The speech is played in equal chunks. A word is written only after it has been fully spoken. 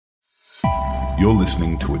You're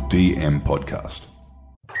listening to a DM podcast.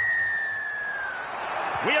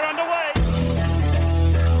 We are underway.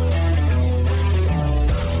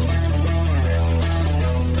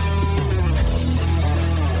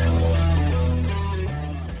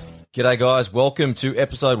 G'day guys, welcome to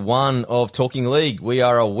episode 1 of Talking League. We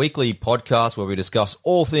are a weekly podcast where we discuss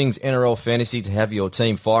all things NRL fantasy to have your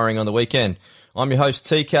team firing on the weekend. I'm your host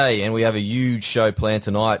TK and we have a huge show planned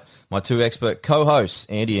tonight. My two expert co-hosts,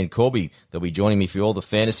 Andy and Corby, they'll be joining me for all the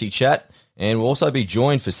fantasy chat, and we'll also be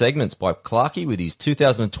joined for segments by Clarkey with his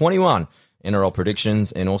 2021 NRL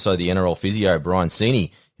predictions, and also the NRL physio, Brian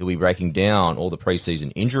Sini, who'll be breaking down all the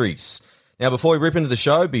preseason injuries. Now, before we rip into the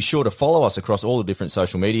show, be sure to follow us across all the different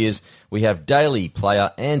social medias. We have daily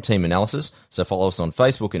player and team analysis, so follow us on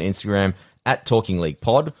Facebook and Instagram at Talking League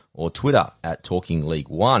Pod or Twitter at Talking League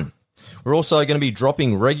 1. We're also going to be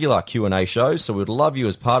dropping regular Q&A shows, so we'd love you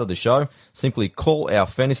as part of the show. Simply call our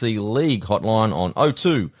Fantasy League hotline on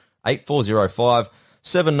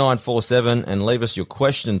 02-8405-7947 and leave us your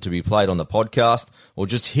question to be played on the podcast, or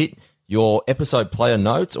just hit your episode player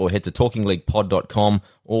notes or head to talkingleaguepod.com.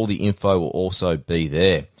 All the info will also be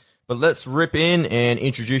there. But let's rip in and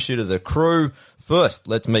introduce you to the crew. First,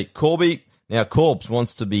 let's meet Corby. Now, Corbs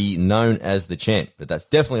wants to be known as the champ, but that's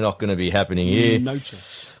definitely not going to be happening here. No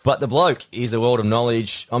chance. But the bloke is a world of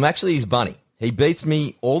knowledge. I'm actually his bunny. He beats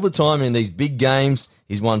me all the time in these big games.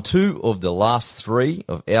 He's won 2 of the last 3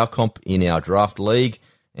 of our comp in our draft league.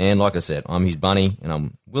 And like I said, I'm his bunny, and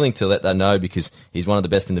I'm willing to let that know because he's one of the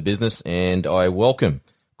best in the business, and I welcome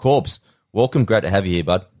Corbs. Welcome. Great to have you here,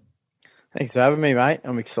 bud. Thanks for having me, mate.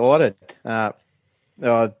 I'm excited. I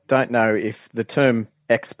don't know if the term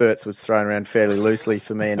experts was thrown around fairly loosely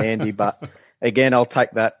for me and Andy, but again, I'll take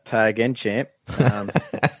that tag and champ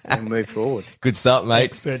and move forward. Good start, mate.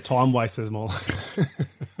 Expert time wasters more.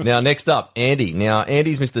 Now, next up, Andy. Now,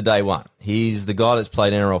 Andy's Mr. Day One. He's the guy that's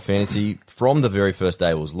played NRL Fantasy from the very first day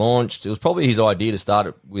it was launched. It was probably his idea to start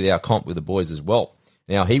it with our comp with the boys as well.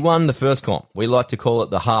 Now, he won the first comp. We like to call it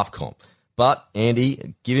the half comp. But,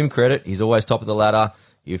 Andy, give him credit. He's always top of the ladder.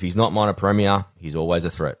 If he's not minor premier, he's always a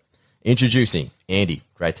threat. Introducing Andy.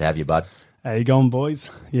 Great to have you, bud. How you going, boys?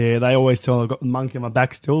 Yeah, they always tell I've got the monkey on my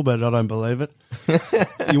back still, but I don't believe it.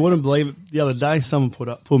 You wouldn't believe it. The other day, someone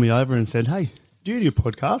pulled me over and said, "Hey, do you do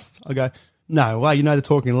podcasts?" I go, "No way, you know the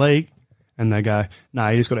Talking League?" And they go, "No,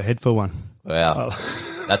 you just got a head for one." Wow.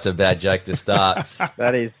 That's a bad joke to start.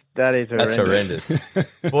 That is horrendous. That's horrendous.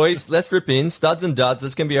 Boys, let's rip in. Studs and Duds.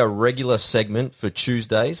 It's going to be a regular segment for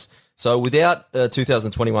Tuesdays. So without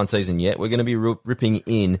 2021 season yet, we're going to be ripping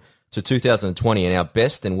in to 2020 and our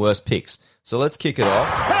best and worst picks. So let's kick it off.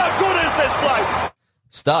 How good is this bloke?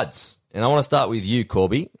 Studs. And I want to start with you,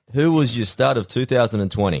 Corby. Who was your stud of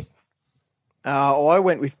 2020? I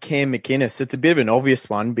went with Cam McInnes. It's a bit of an obvious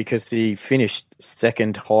one because he finished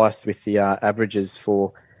second highest with the averages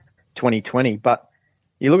for 2020. But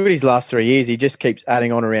you look at his last 3 years, he just keeps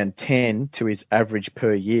adding on around 10 to his average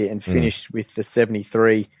per year and finished with the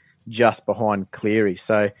 73 just behind Cleary.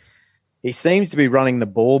 So he seems to be running the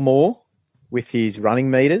ball more with his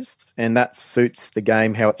running meters, and that suits the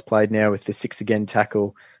game, how it's played now with the 6-again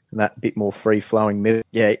tackle and that bit more free-flowing middle.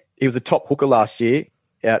 Yeah, he was a top hooker last year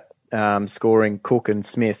out scoring Cook and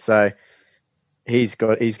Smith, so he's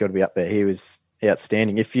got to be up there. He was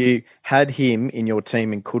outstanding. If you had him in your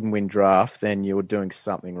team and couldn't win draft, then you're doing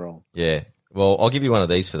something wrong. Yeah. Well, I'll give you one of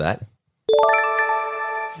these for that.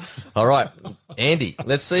 All right, Andy,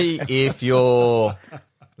 let's see if your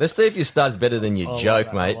stud's better than your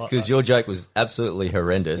joke, mate, because your joke was absolutely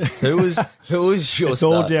horrendous. Who was your It's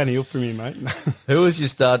stud? all downhill for me, mate. Who was your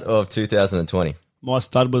stud of 2020? My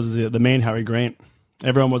stud was the man, Harry Grant.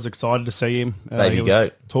 Everyone was excited to see him. Baby he was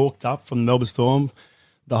goat. Talked up from the Melbourne Storm.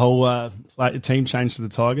 The whole team changed to the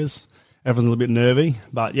Tigers. Everyone's a little bit nervy,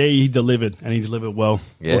 but yeah, he delivered, and he delivered well.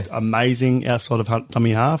 Yeah. Looked amazing outside of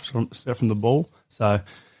dummy half from the ball. So,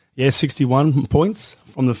 yeah, 61 points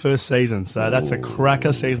from the first season. So that's a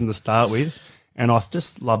cracker season to start with. And I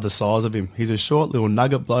just love the size of him. He's a short little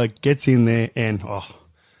nugget bloke, gets in there, and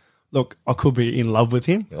look, I could be in love with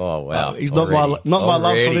him. Oh wow, He's not my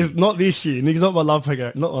love for this, not this year. He's not my love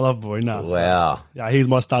figure, not my love boy. No. Wow. Yeah, he's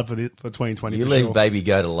my stud for 2020. You for leave sure. baby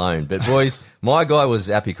goat alone. But boys, my guy was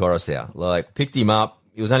Api Coruscant. Like, picked him up.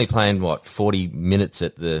 He was only playing 40 minutes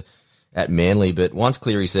at Manly, but once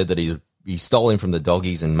Cleary said that he stole him from the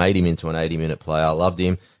Doggies and made him into an 80-minute player. I loved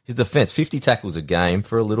him. His defense, 50 tackles a game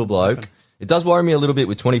for a little bloke. It does worry me a little bit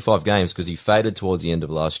with 25 games because he faded towards the end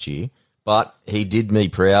of last year. But he did me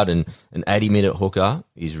proud, and an 80-minute hooker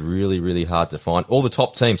is really, really hard to find. All the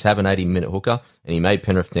top teams have an 80-minute hooker, and he made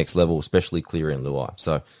Penrith next level, especially Cleary and Luai.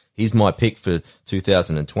 So he's my pick for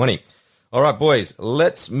 2020. All right, boys,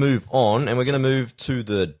 let's move on, and we're going to move to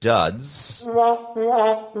the duds.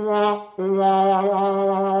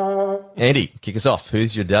 Andy, kick us off.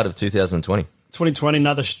 Who's your dud of 2020? 2020,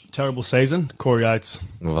 another terrible season. Corey Oates.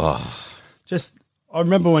 Oh, I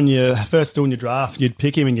remember when you first doing your draft, you'd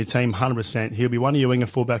pick him in your team 100%. He'll be one of your winger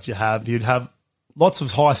fullbacks you have. You'd have lots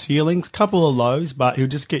of high ceilings, couple of lows, but he'll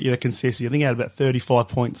just get you the consistency. I think he had about 35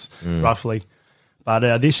 points, roughly.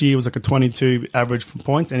 But this year was like a 22 average for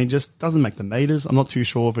points, and he just doesn't make the meters. I'm not too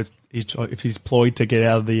sure if he's ployed to get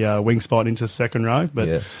out of the wing spot into second row, but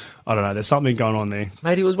yeah. I don't know. There's something going on there.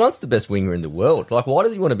 mate, he was once the best winger in the world. Like, why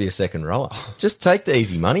does he want to be a second rower? Just take the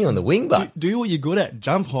easy money on the wing, but Do what you're good at.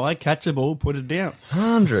 Jump high, catch a ball, put it down.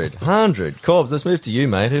 100. Corbs, let's move to you,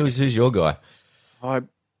 mate. Who's your guy?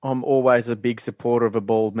 I'm always a big supporter of a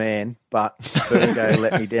bald man, but Virgo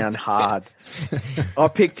let me down hard. I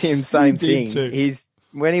picked him, same You did thing. too.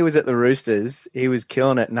 When he was at the Roosters, he was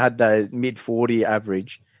killing it and had the mid-40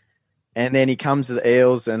 average. And then he comes to the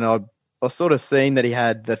Eels, and I sort of seen that he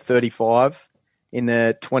had the 35 in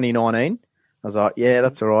the 2019. I was like, yeah,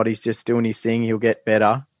 that's all right. He's just doing his thing. He'll get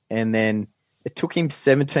better. And then it took him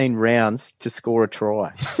 17 rounds to score a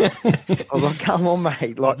try. I was like, come on,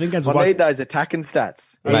 mate. Like, think that's I need those attacking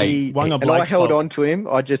stats. Mate, Wanga And I Blake's held fault. on to him.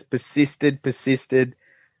 I just persisted,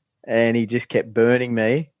 and he just kept burning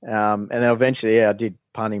me. And then eventually, I did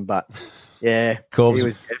punt him, but yeah, Corbs. he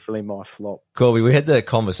was definitely my flop. Corby, we had that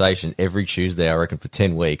conversation every Tuesday, I reckon, for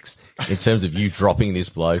 10 weeks in terms of you dropping this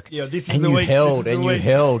bloke. Yeah, this is and the you week. held, This is the and you week.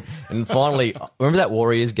 held. And finally, remember that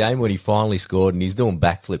Warriors game when he finally scored and he's doing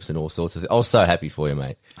backflips and all sorts of things? I was so happy for you,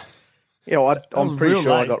 mate. Yeah, was I'm pretty real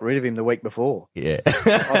sure I late. got rid of him the week before. Yeah.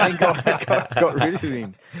 I think I got rid of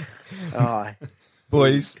him. Oh,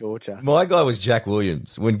 Boys, torture. my guy was Jack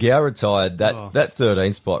Williams. When Gow retired, that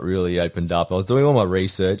 13 spot really opened up. I was doing all my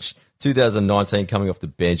research. 2019 coming off the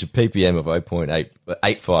bench, a PPM of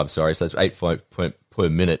 0.85, sorry, so it's 8 point per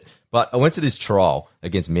minute. But I went to this trial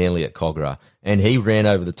against Manly at Cogra, and he ran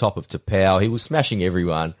over the top of Tapau. He was smashing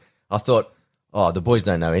everyone. I thought, oh, the boys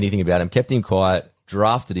don't know anything about him. Kept him quiet,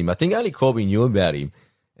 drafted him. I think only Corby knew about him.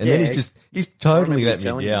 And then Yeah, he's totally I remember let you me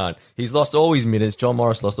telling down. He's lost all his minutes. John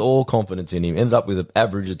Morris lost all confidence in him. Ended up with an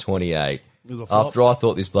average of 28. was a flop. After I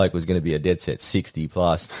thought this bloke was going to be a dead set 60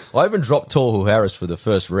 plus. I even dropped Torhu Harris for the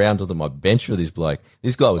first round onto my bench for this bloke.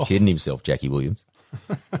 This guy was kidding himself, Jackie Williams.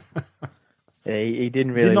 Yeah, he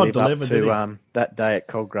didn't really not live deliver, up did he? to that day at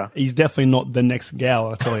Cogra. He's definitely not the next gal,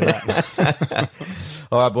 I'll tell you that.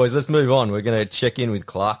 All right, boys, let's move on. We're going to check in with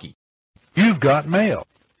Clarkey. You've got mail.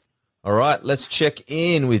 All right, let's check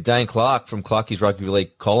in with Dane Clark from Clarkey's Rugby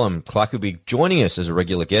League column. Clark will be joining us as a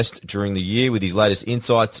regular guest during the year with his latest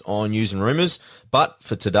insights on news and rumours. But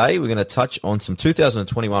for today, we're going to touch on some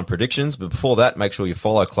 2021 predictions. But before that, make sure you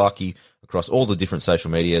follow Clarkey across all the different social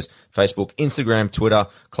medias, Facebook, Instagram, Twitter,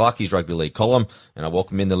 Clarkey's Rugby League column. And I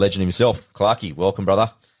welcome in the legend himself. Clarkey, welcome,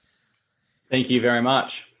 brother. Thank you very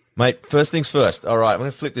much. Mate, first things first. All right, I'm going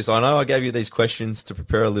to flip this. I know I gave you these questions to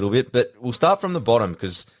prepare a little bit, but we'll start from the bottom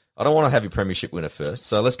because I don't want to have your premiership winner first.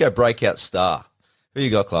 So let's go breakout star. Who you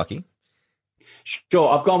got, Clarkey? Sure,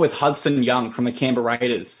 I've gone with Hudson Young from the Canberra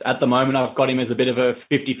Raiders. At the moment, I've got him as a bit of a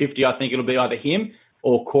 50-50. I think it'll be either him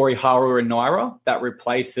or Corey Harua and Naira that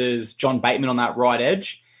replaces John Bateman on that right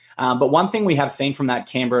edge. But one thing we have seen from that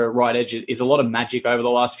Canberra right edge is a lot of magic over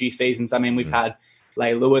the last few seasons. I mean, we've had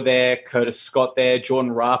Leilua there, Curtis Scott there,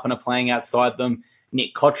 Jordan Rapin are playing outside them,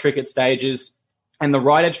 Nick Kotrick at stages. And the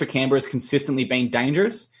right edge for Canberra has consistently been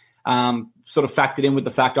dangerous. Sort of factored in with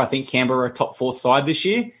the fact I think Canberra are a top 4 side this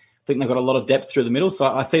year. I think they've got a lot of depth through the middle. So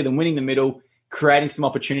I see them winning the middle, creating some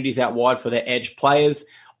opportunities out wide for their edge players.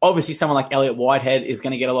 Obviously, someone like Elliot Whitehead is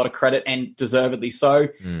going to get a lot of credit and deservedly so.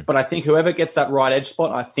 But I think whoever gets that right edge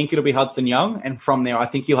spot, I think it'll be Hudson Young. And from there, I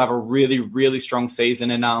think he'll have a really, really strong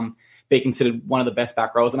season and be considered one of the best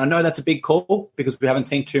back rows. And I know that's a big call because we haven't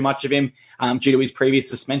seen too much of him due to his previous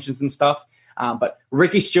suspensions and stuff. But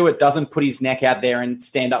Ricky Stewart doesn't put his neck out there and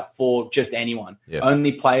stand up for just anyone. Yeah.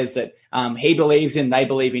 Only players that he believes in, they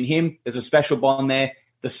believe in him. There's a special bond there.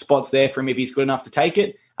 The spot's there for him if he's good enough to take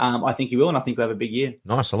it. I think he will, and I think he'll have a big year.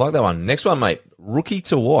 Nice. I like that one. Next one, mate. Rookie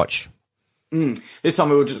to watch. This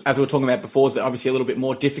one, as we were talking about before, is obviously a little bit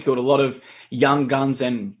more difficult. A lot of young guns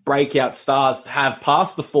and breakout stars have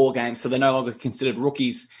passed the 4 games, so they're no longer considered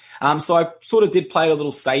rookies. So I sort of did play it a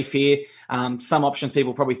little safe here. Some options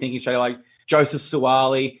people probably thinking straight like Joseph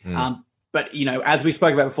Suwali. But, you know, as we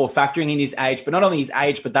spoke about before, factoring in his age, but not only his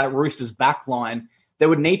age, but that Roosters back line, there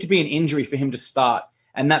would need to be an injury for him to start.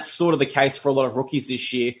 And that's sort of the case for a lot of rookies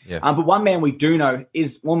this year. Yeah. But one man we do know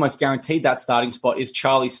is almost guaranteed that starting spot is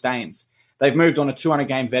Charlie Staines. They've moved on a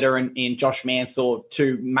 200-game veteran in Josh Mansour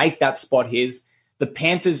to make that spot his. The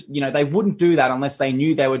Panthers, they wouldn't do that unless they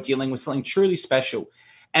knew they were dealing with something truly special.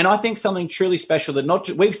 And I think something truly special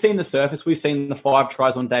that we've seen the surface, we've seen the 5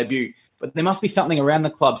 tries on debut, but there must be something around the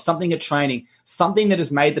club, something at training, something that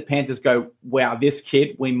has made the Panthers go, wow, this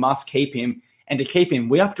kid, we must keep him. And to keep him,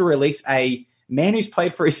 we have to release a man who's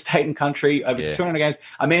played for his state and country over 200 games,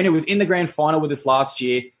 a man who was in the grand final with us last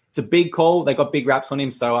year. It's a big call. They got big raps on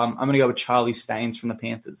him, so I'm going to go with Charlie Staines from the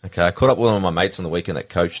Panthers. Okay, I caught up with one of my mates on the weekend that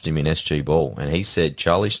coached him in SG Ball, and he said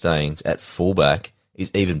Charlie Staines at fullback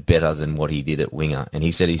is even better than what he did at winger, and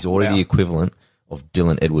he said he's already the equivalent of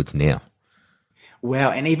Dylan Edwards now.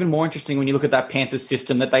 Wow, and even more interesting when you look at that Panthers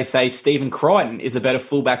system that they say Stephen Crichton is a better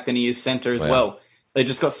fullback than he is centre as well. They've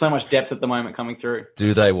just got so much depth at the moment coming through.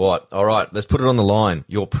 Do they what? All right, let's put it on the line.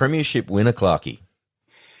 Your premiership winner, Clarkie.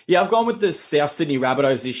 Yeah, I've gone with the South Sydney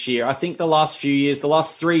Rabbitohs this year. I think the last 3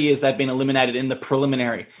 years, they've been eliminated in the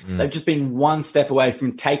preliminary. They've just been one step away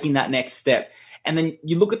from taking that next step. And then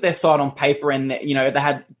you look at their side on paper and, they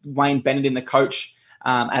had Wayne Bennett in the coach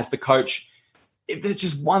as the coach. If there's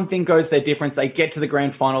just one thing goes their difference, they get to the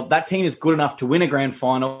grand final. That team is good enough to win a grand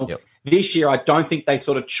final. Yep. This year, I don't think they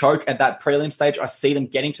sort of choke at that prelim stage. I see them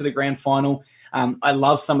getting to the grand final. I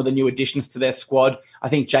love some of the new additions to their squad. I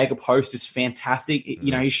think Jacob Host is fantastic.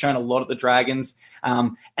 He's shown a lot at the Dragons.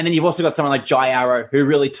 And then you've also got someone like Jai Arrow, who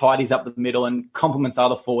really tidies up the middle and complements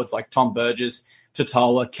other forwards like Tom Burgess,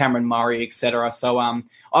 Totola, Cameron Murray, etc. So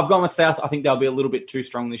I've gone with South. I think they'll be a little bit too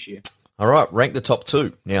strong this year. All right, rank the top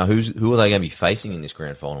 2. Now, who are they going to be facing in this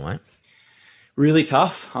grand final, mate? Really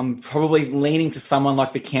tough. I'm probably leaning to someone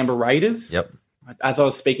like the Canberra Raiders. Yep. As I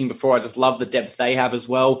was speaking before, I just love the depth they have as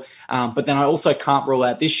well. But then I also can't rule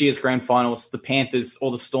out this year's grand finals, the Panthers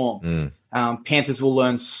or the Storm. Panthers will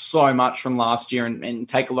learn so much from last year and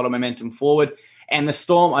take a lot of momentum forward. And the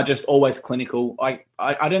Storm are just always clinical.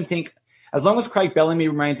 I don't think, as long as Craig Bellamy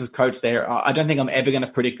remains as coach there, I don't think I'm ever going to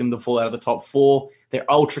predict them to fall out of the top 4. They're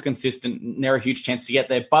ultra consistent, and they're a huge chance to get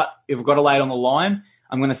there. But if we've got to lay it on the line,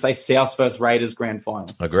 I'm going to say South versus Raiders grand final.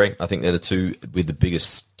 I agree. I think they're the two with the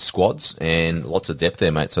biggest squads and lots of depth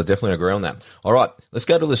there, mate. So I definitely agree on that. All right, let's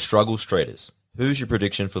go to the struggle streeters. Who's your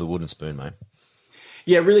prediction for the Wooden Spoon, mate?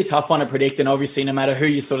 Yeah, really tough one to predict. And obviously, no matter who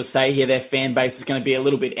you sort of say here, their fan base is going to be a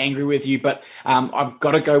little bit angry with you. But I've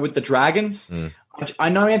got to go with the Dragons. I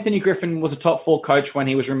know Anthony Griffin was a top 4 coach when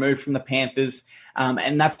he was removed from the Panthers.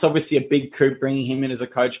 And that's obviously a big coup bringing him in as a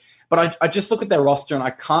coach. But I just look at their roster and I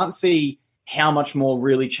can't see how much more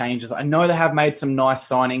really changes. I know they have made some nice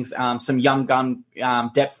signings, some young gun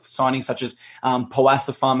depth signings such as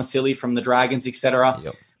Pawasa Farmasili from the Dragons, etc.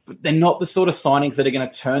 Yep. But they're not the sort of signings that are going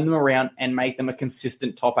to turn them around and make them a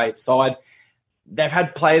consistent top 8 side. They've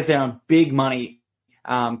had players there on big money.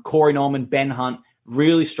 Corey Norman, Ben Hunt,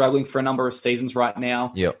 really struggling for a number of seasons right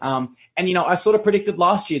now. Yep. And, I sort of predicted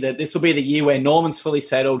last year that this will be the year where Norman's fully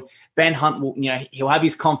settled. Ben Hunt will, he'll have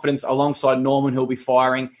his confidence alongside Norman, who'll be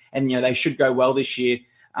firing, and, they should go well this year.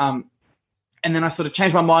 And then I sort of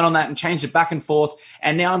changed my mind on that and changed it back and forth.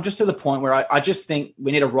 And now I'm just to the point where I just think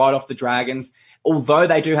we need to write off the Dragons. Although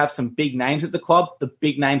they do have some big names at the club, the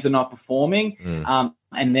big names are not performing.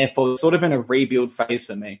 And therefore sort of in a rebuild phase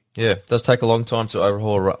for me. Yeah, it does take a long time to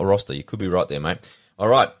overhaul a roster. You could be right there, mate. All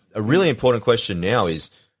right, a really important question now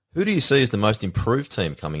is, who do you see as the most improved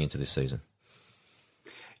team coming into this season?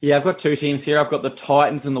 Yeah, I've got 2 teams here. I've got the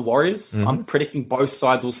Titans and the Warriors. I'm predicting both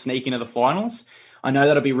sides will sneak into the finals. I know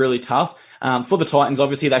that'll be really tough. For the Titans,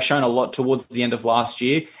 obviously, they've shown a lot towards the end of last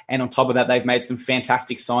year. And on top of that, they've made some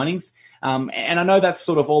fantastic signings. And I know that's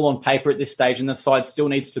sort of all on paper at this stage, and the side still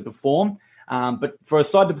needs to perform. But for a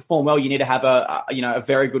side to perform well, you need to have a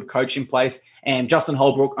very good coach in place. And Justin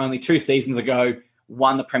Holbrook, only 2 seasons ago,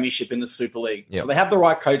 won the premiership in the Super League. Yep. So they have the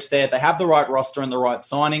right coach there. They have the right roster and the right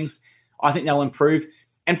signings. I think they'll improve.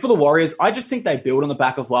 And for the Warriors, I just think they build on the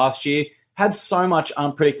back of last year, had so much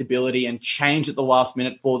unpredictability and change at the last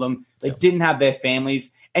minute for them. They didn't have their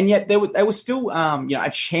families. And yet they were still a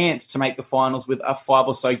chance to make the finals with 5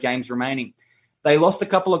 or so games remaining. They lost a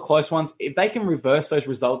couple of close ones. If they can reverse those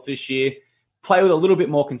results this year, play with a little bit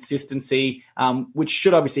more consistency, which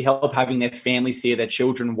should obviously help having their families here, their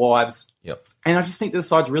children, wives. Yep. And I just think the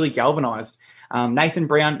side's really galvanized. Nathan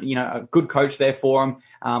Brown, a good coach there for him,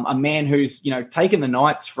 a man who's, taken the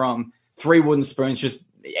Knights from 3 wooden spoons, just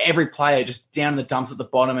every player just down in the dumps at the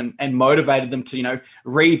bottom and motivated them to,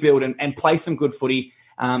 rebuild and play some good footy.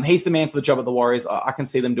 He's the man for the job at the Warriors. I can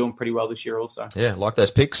see them doing pretty well this year also. Yeah, like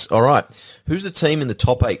those picks. All right. Who's the team in the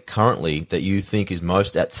top 8 currently that you think is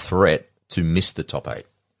most at threat to miss the top 8?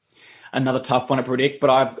 another tough one to predict.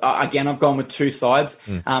 But I've gone with two sides.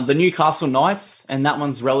 The Newcastle Knights, and that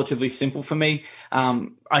one's relatively simple for me.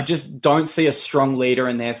 I just don't see a strong leader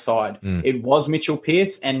in their side. It was Mitchell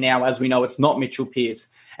Pearce, and now, as we know, it's not Mitchell Pearce.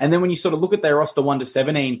 And then when you sort of look at their roster 1 to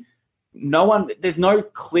 17, there's no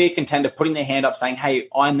clear contender putting their hand up saying, hey,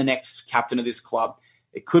 I'm the next captain of this club.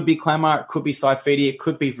 It could be Clemmer, it could be Saifidi, it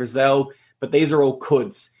could be Frizzell, but these are all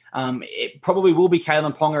coulds. It probably will be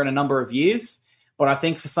Kalen Ponga in a number of years, but I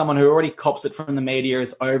think for someone who already cops it from the media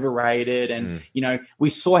is overrated. And, we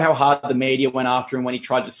saw how hard the media went after him when he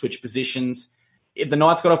tried to switch positions. If the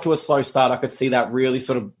Knights got off to a slow start, I could see that really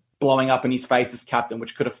sort of blowing up in his face as captain,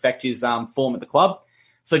 which could affect his form at the club.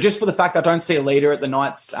 So just for the fact I don't see a leader at the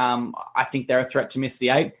Knights, I think they're a threat to miss the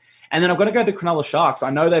 8. And then I've got to go to the Cronulla Sharks.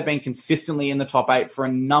 I know they've been consistently in the top 8 for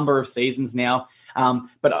a number of seasons now,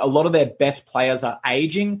 but a lot of their best players are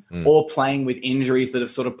aging or playing with injuries that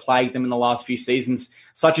have sort of plagued them in the last few seasons,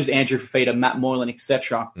 such as Andrew Fafita, Matt Moylan,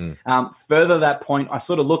 etc. Further that point, I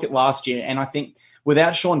sort of look at last year, and I think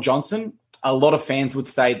without Sean Johnson, a lot of fans would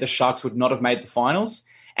say the Sharks would not have made the finals,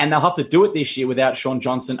 and they'll have to do it this year without Sean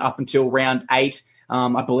Johnson up until round 8,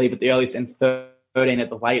 I believe at the earliest, and 13 at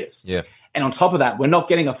the latest. Yeah. And on top of that, we're not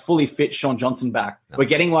getting a fully fit Sean Johnson back. No. We're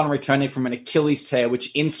getting one returning from an Achilles tear, which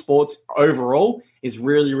in sports overall is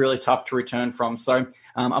really, really tough to return from. So,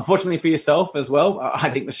 unfortunately for yourself as well, I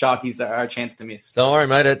think the Sharkies are a chance to miss. Don't worry,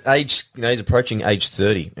 mate. At age, he's approaching age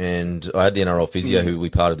 30, and I had the NRL physio who will be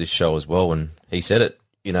part of this show as well, and he said it.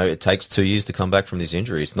 It takes 2 years to come back from this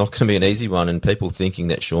injury. It's not going to be an easy one, and people thinking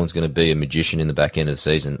that Sean's going to be a magician in the back end of the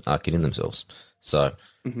season are kidding themselves. So,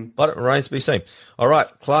 but it remains to be seen. All right,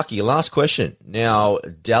 Clarkie, your last question. Now,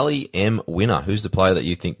 Dally M. Winner, who's the player that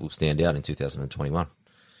you think will stand out in 2021?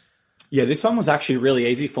 Yeah, this one was actually really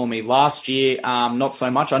easy for me. Last year, not so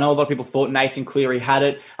much. I know a lot of people thought Nathan Cleary had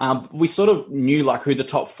it. We sort of knew who the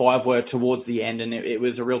top 5 were towards the end, and it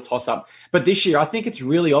was a real toss-up. But this year, I think it's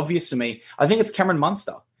really obvious to me. I think it's Cameron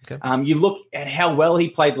Munster. Okay. You look at how well he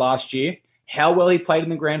played last year, how well he played in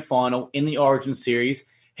the grand final, in the Origin series.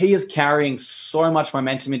 He is carrying so much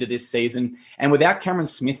momentum into this season. And without Cameron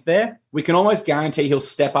Smith there, we can almost guarantee he'll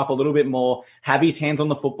step up a little bit more, have his hands on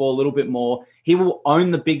the football a little bit more. He will own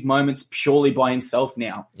the big moments purely by himself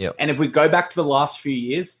now. Yep. And if we go back to the last few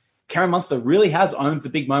years, Cameron Munster really has owned the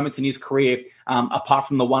big moments in his career, apart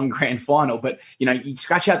from the one grand final. But, you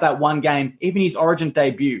scratch out that one game, even his Origin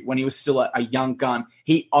debut when he was still a young gun,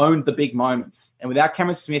 he owned the big moments. And without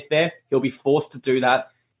Cameron Smith there, he'll be forced to do that.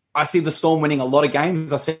 I see the Storm winning a lot of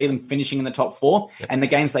games. I see them finishing in the top 4. Yep. And the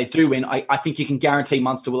games they do win, I think you can guarantee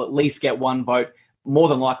Munster will at least get 1 vote, more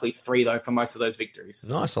than likely 3, though, for most of those victories.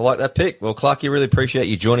 Nice. I like that pick. Well, Clarkie, really appreciate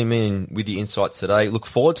you joining me with your insights today. Look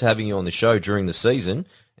forward to having you on the show during the season,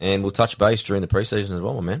 and we'll touch base during the preseason as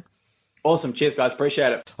well, my man. Awesome. Cheers, guys.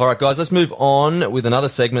 Appreciate it. All right, guys, let's move on with another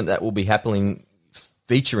segment that will be happening,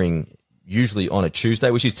 featuring usually on a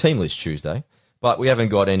Tuesday, which is Team List Tuesday. But we haven't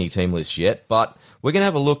got any team lists yet. But we're going to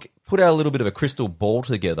have a look, put our little bit of a crystal ball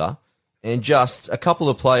together, and just a couple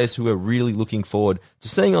of players who are really looking forward to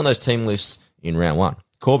seeing on those team lists in round 1.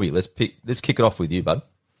 Corby, let's kick it off with you, bud.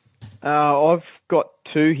 I've got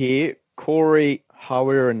 2 here, Corey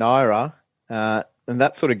Harawira, and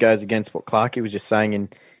that sort of goes against what Clarkie was just saying in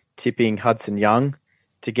tipping Hudson Young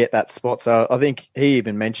to get that spot. So I think he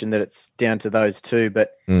even mentioned that it's down to those 2.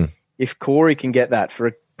 But if Corey can get that for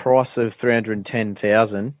a price of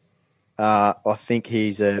 310,000, I think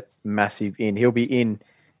he's a massive in. He'll be in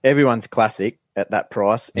everyone's classic at that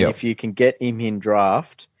price, and if you can get him in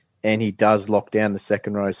draft and he does lock down the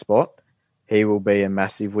second row spot, he will be a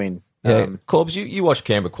massive win. Yeah, Corbs, you watch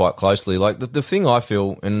Canberra quite closely. The thing I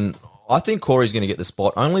feel, and I think Corey's going to get the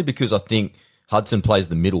spot only because I think Hudson plays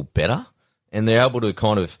the middle better, and they're able to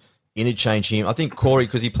kind of interchange him. I think Corey,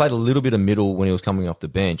 because he played a little bit of middle when he was coming off the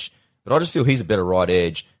bench, but I just feel he's a better right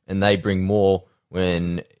edge, and they bring more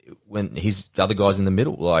when he's the other guy's in the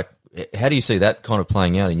middle. How do you see that kind of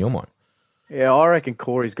playing out in your mind? Yeah, I reckon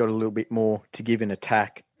Corey's got a little bit more to give in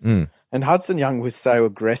attack. And Hudson Young was so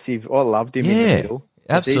aggressive. I loved him in the middle.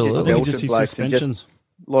 Absolutely. Just his suspensions.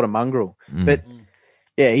 A lot of mongrel. But,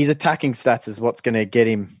 yeah, his attacking stats is what's going to get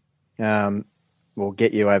him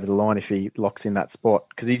get you over the line if he locks in that spot.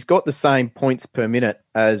 Because he's got the same points per minute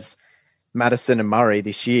as Madison and Murray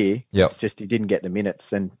this year. Yep. It's just he didn't get the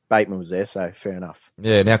minutes, and Bateman was there, so fair enough.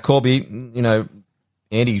 Yeah, now, Corby,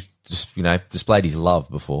 Andy just, displayed his love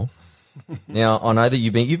before. Now, I know that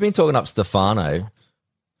you've been talking up Stefano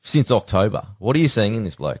since October. What are you seeing in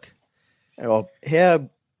this bloke? Well,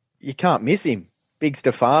 you can't miss him. Big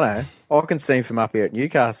Stefano. I can see him from up here at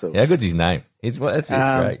Newcastle. How good's his name? It's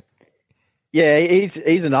great. Yeah,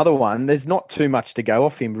 he's another one. There's not too much to go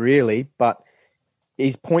off him, really, but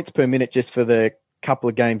his points per minute just for the couple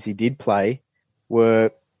of games he did play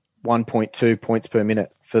were 1.2 points per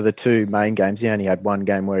minute for the two main games. He only had one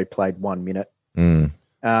game where he played 1 minute.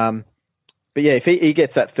 But yeah, if he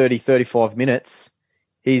gets that 30, 35 minutes,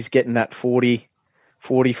 he's getting that 40,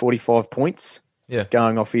 45 points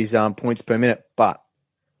going off his points per minute. But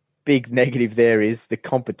big negative there is the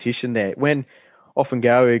competition there. When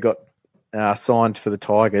Offengawu got signed for the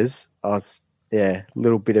Tigers, a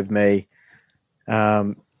little bit of me,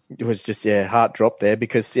 it was just, heart drop there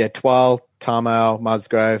because, Twal, Tamau,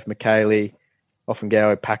 Musgrove, McKaylee,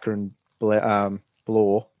 Offengawu, Packer and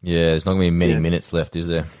Blore. Yeah, there's not going to be many minutes left, is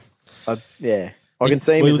there? I can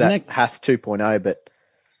see him as that Haas 2.0, but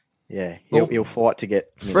he'll fight to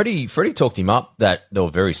get minutes. Freddie talked him up that they were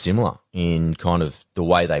very similar in kind of the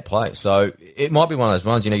way they play. So it might be one of those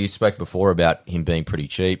ones, you spoke before about him being pretty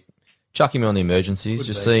cheap. Chuck him on the emergencies,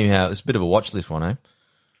 just see how it's a bit of a watch list one, eh?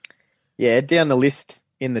 Yeah, down the list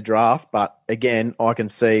in the draft, but again, I can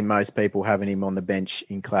see most people having him on the bench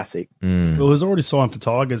in Classic. Well, he was already signed for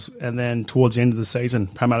Tigers, and then towards the end of the season,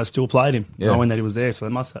 Parramatta still played him, knowing that he was there, so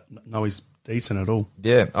they must know he's decent at all.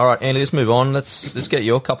 Yeah. All right, Andy, let's move on. Let's get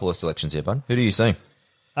your couple of selections here, bud. Who do you see?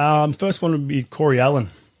 First one would be Corey Allen.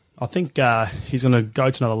 I think he's going to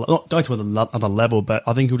go to another level, but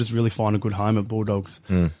I think he'll just really find a good home at Bulldogs.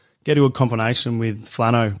 Get a good combination with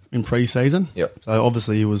Flano in pre-season. Yep. So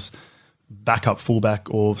obviously he was backup fullback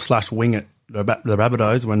or / wing at the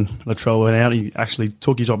Rabbitohs when Latrell went out. He actually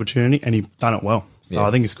took his opportunity and he done it well. So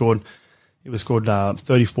I think he was scored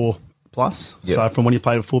 34 plus. Yep. So from when he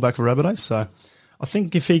played a fullback for Rabbitohs. So I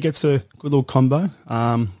think if he gets a good little combo,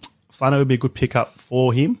 Flano would be a good pickup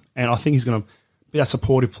for him. And I think he's going to be a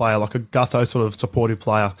supportive player, like a Gutho sort of supportive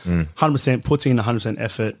player. 100% puts in 100%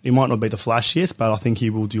 effort. He might not be the flashiest, but I think he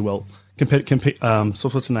will do well. So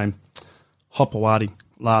what's the name? Hopewadi.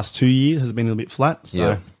 Last 2 years has been a little bit flat,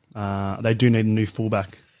 so they do need a new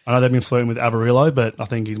fullback. I know they've been flirting with Avarillo, but I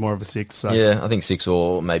think he's more of a 6. So. Yeah, I think 6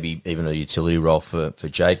 or maybe even a utility role for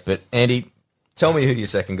Jake. But Andy, tell me who your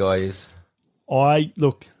second guy is. I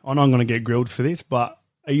know I'm going to get grilled for this, but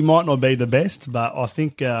he might not be the best, but I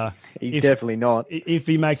think he's definitely not. If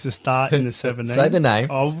he makes a start in the 17, say the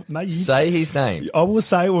name. Say his name. I will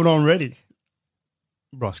say it when I'm ready.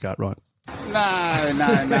 Bryce Cartwright.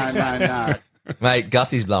 No. Mate,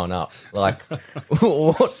 Gussie's blowing up. Like,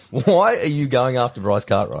 why are you going after Bryce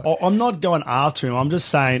Cartwright? I'm not going after him. I'm just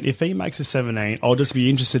saying if he makes a 17, I'll just be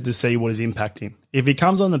interested to see what his impact him. If he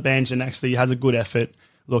comes on the bench and actually has a good effort,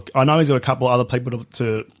 look, I know he's got a couple of other people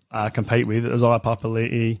to compete with, Isaiah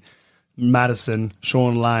Papali'i, Madison,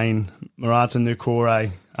 Sean Lane, Marata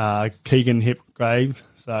Nukore, Keegan Hipgrave.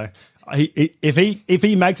 So if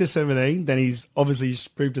he makes a 17, then he's obviously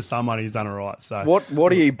proved to someone he's done it right. So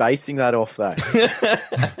what are you basing that off, though?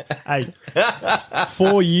 Hey,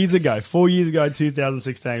 4 years ago,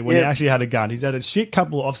 2016, when he actually had a gun. He's had a shit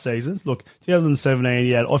couple of off seasons. Look, 2017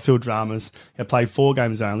 he had off-field dramas. He had played 4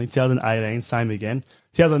 games only. 2018, same again.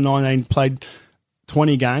 2019 played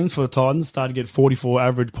 20 games for the Titans, started to get 44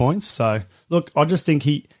 average points. So look, I just think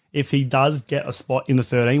if he does get a spot in the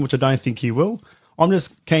 13, which I don't think he will. I'm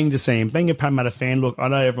just keen to see him. Being a Parramatta fan, look, I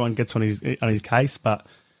know everyone gets on his case, but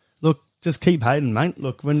look, just keep hating, mate.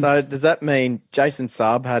 Look, so does that mean Jason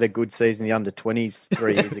Saab had a good season in the under-20s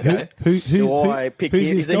 3 years ago? Is he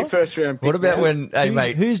a first-round pick? What about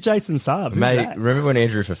mate? Who's Jason Saab? Mate, remember when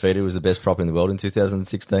Andrew Fafita was the best prop in the world in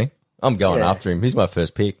 2016? I'm going after him. He's my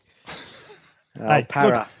first pick.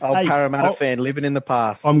 Parramatta fan living in the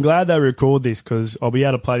past. I'm glad they record this because I'll be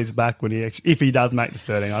able to play this back when if he does make the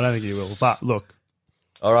 13. I don't think he will, but look.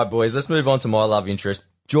 All right, boys, let's move on to my love interest,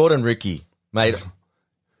 Jordan Ricky, mate.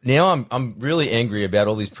 Now I'm really angry about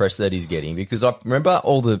all this press that he's getting because I remember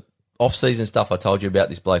all the off-season stuff I told you about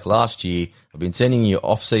this bloke last year. I've been sending you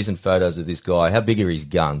off-season photos of this guy. How big are his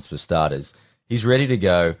guns, for starters? He's ready to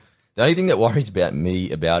go. The only thing that worries about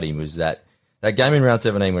him was that game in round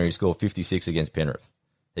 17 where he scored 56 against Penrith.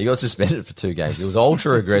 He got suspended for 2 games. It was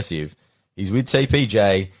ultra aggressive. He's with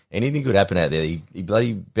TPJ. Anything could happen out there. He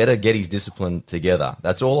bloody better get his discipline together.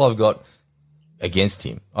 That's all I've got against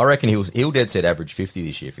him. I reckon he'll dead set average 50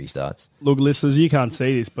 this year if he starts. Look, listeners, you can't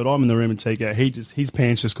see this, but I'm in the room and TK. His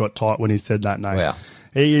pants just got tight when he said that name. Wow.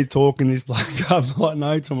 He is talking this bloke up like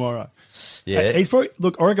no tomorrow. Yeah. He's probably,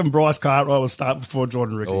 look, I reckon Bryce Cartwright will start before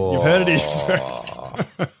Jordan Ricky. You've heard it here first.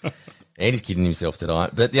 And he's kidding himself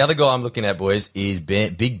tonight. But the other guy I'm looking at, boys, is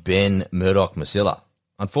Big Ben Murdoch-Masila.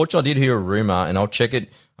 Unfortunately, I did hear a rumour, and I'll check it.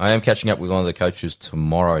 I am catching up with one of the coaches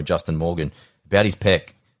tomorrow, Justin Morgan, about his pec.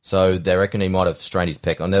 So they reckon he might have strained his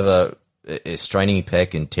pec. I never straining your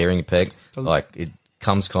pec and tearing your pec, like it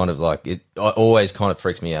comes kind of like it always kind of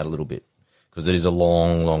freaks me out a little bit because it is a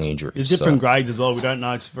long, long injury. There's different grades as well. We don't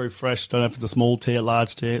know. It's very fresh. Don't know if it's a small tear,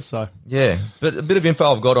 large tear. So yeah, but a bit of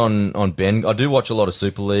info I've got on Ben. I do watch a lot of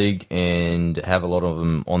Super League and have a lot of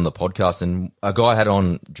them on the podcast. And a guy I had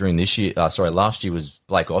on during last year was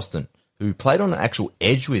Blake Austin, who played on an actual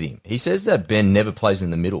edge with him. He says that Ben never plays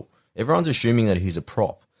in the middle. Everyone's assuming that he's a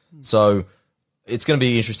prop. So it's going to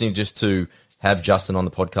be interesting just to have Justin on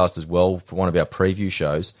the podcast as well for one of our preview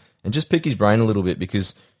shows and just pick his brain a little bit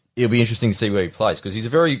because it'll be interesting to see where he plays because he's a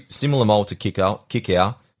very similar mold to kick out,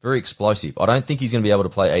 very explosive. I don't think he's going to be able to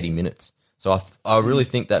play 80 minutes. So I really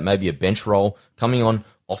think that maybe a bench role coming on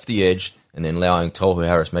off the edge and then allowing Tohu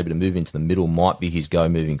Harris maybe to move into the middle might be his go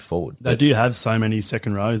moving forward. They do have so many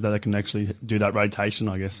second rows that they can actually do that rotation,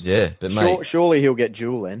 I guess. Yeah, but mate, surely he'll get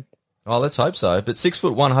dual then. Oh, let's hope so. But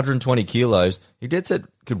 6'1", 120 kilos, he dead set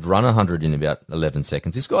could run 100 in about 11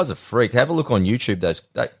 seconds. This guy's a freak. Have a look on YouTube.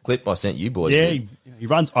 That clip I sent you boys. Yeah, he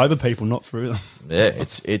runs over people, not through them. Yeah,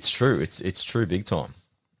 it's true. It's true big time.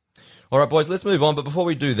 All right, boys, let's move on. But before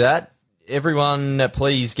we do that, everyone,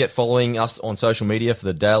 please get following us on social media for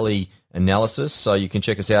the daily analysis. So you can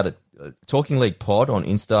check us out at Talking League Pod on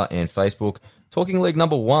Insta and Facebook. Talking League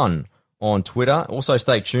 #1 on Twitter. Also,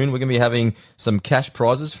 stay tuned. We're going to be having some cash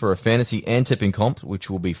prizes for a fantasy and tipping comp,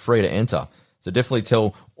 which will be free to enter. So definitely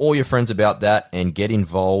tell all your friends about that and get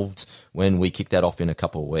involved when we kick that off in a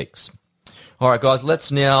couple of weeks. All right, guys,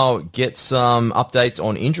 let's now get some updates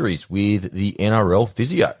on injuries with the NRL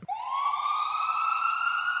physio.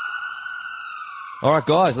 All right,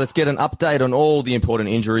 guys, let's get an update on all the important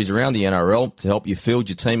injuries around the NRL to help you field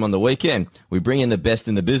your team on the weekend. We bring in the best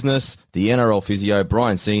in the business, the NRL physio,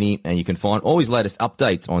 Brian Sini, and you can find all his latest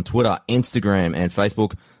updates on Twitter, Instagram, and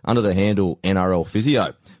Facebook under the handle NRL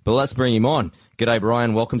Physio. But let's bring him on. G'day,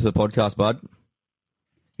 Brian. Welcome to the podcast, bud.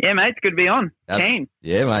 Yeah, mate. It's good to be on. Keen.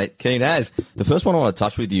 Yeah, mate. Keen as. The first one I want to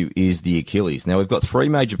touch with you is the Achilles. Now, we've got three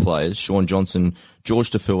major players, Sean Johnson, George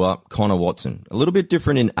Tafua, Connor Watson. A little bit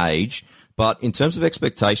different in age, but in terms of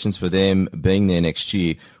expectations for them being there next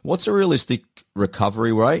year, what's a realistic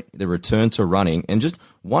recovery rate, the return to running, and just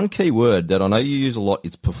one key word that I know you use a lot,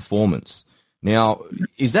 it's performance. Now,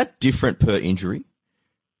 is that different per injury?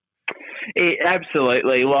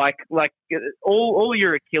 Absolutely. Like all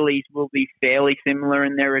your Achilles will be fairly similar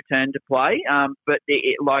in their return to play. But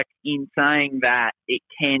in saying that, it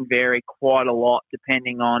can vary quite a lot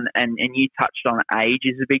depending on, and you touched on age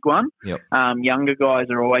is a big one. Yep. Younger guys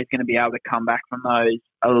are always going to be able to come back from those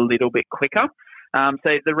a little bit quicker.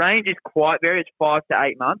 So the range is quite varied. It's 5 to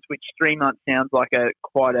 8 months, which 3 months sounds like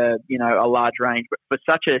quite a large range. But for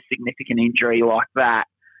such a significant injury like that,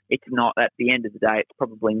 it's not. At the end of the day, it's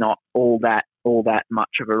probably not all that much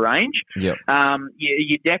of a range. Yep.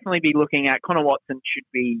 You definitely be looking at Connor Watson should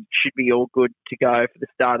be all good to go for the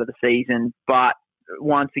start of the season. But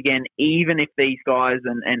once again, even if these guys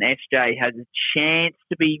and SJ has a chance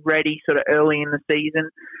to be ready sort of early in the season,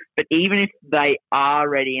 but even if they are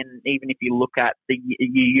ready, and even if you look at the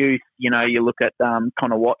youth, you look at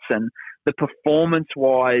Connor Watson, the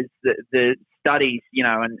performance-wise, the studies,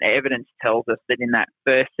 and evidence tells us that in that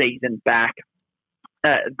first season back,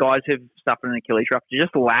 guys who've suffered an Achilles rupture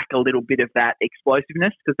just lack a little bit of that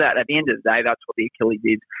explosiveness, because that at the end of the day, that's what the Achilles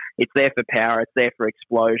is. It's there for power. It's there for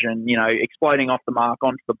explosion, exploding off the mark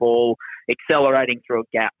onto the ball, accelerating through a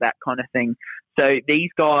gap, that kind of thing. So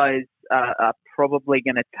these guys are probably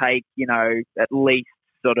going to take, at least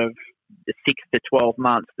sort of 6 to 12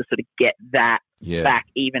 months to sort of get that back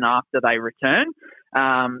even after they return.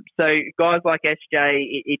 So guys like SJ,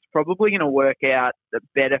 it's probably going to work out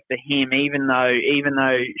better for him, even though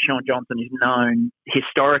Sean Johnson is known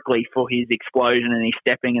historically for his explosion and his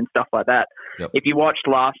stepping and stuff like that. Yep. If you watched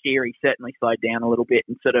last year, he certainly slowed down a little bit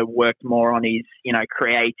and sort of worked more on his,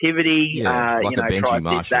 creativity. Like a Benji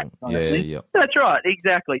Marshall. That's right,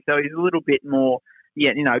 exactly. So he's a little bit more,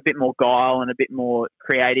 a bit more guile and a bit more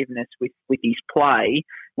creativeness with his play.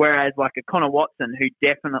 Whereas like a Connor Watson, who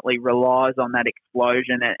definitely relies on that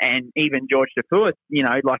explosion, and even George Tafua,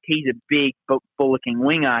 he's a big bullocking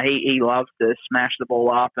winger. He loves to smash the ball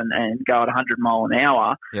up and go at 100 mile an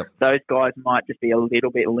hour. Yep. Those guys might just be a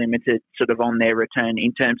little bit limited sort of on their return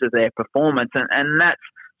in terms of their performance. And that's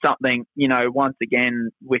something, once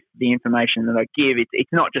again, with the information that I give,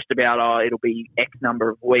 it's not just about, it'll be X number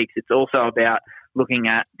of weeks. It's also about looking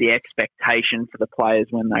at the expectation for the players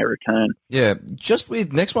when they return. Yeah, just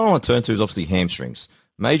with next one I want to turn to is obviously hamstrings.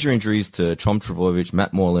 Major injuries to Tom Trbojevic,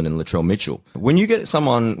 Matt Moylan, and Latrell Mitchell. When you get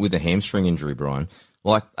someone with a hamstring injury, Brian,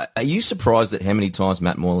 are you surprised at how many times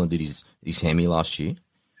Matt Moylan did his hammy last year?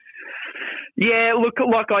 Yeah, look,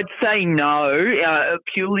 like I'd say no,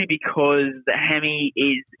 purely because the hammy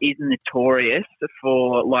is notorious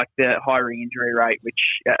for like the high re-injury rate, which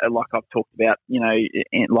like I've talked about,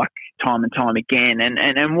 like time and time again,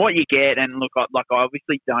 and what you get, and look, I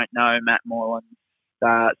obviously don't know Matt Moreland's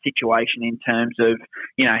situation in terms of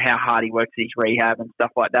how hard he works his rehab and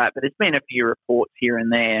stuff like that, but there's been a few reports here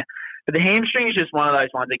and there. But the hamstring is just one of those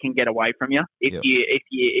ones that can get away from you if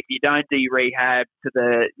you don't do your rehab to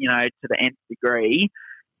the nth degree.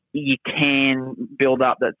 You can build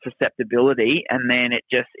up that susceptibility, and then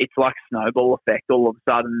it's like a snowball effect. All of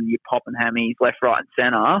a sudden, you're popping hammies left, right, and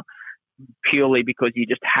centre, purely because you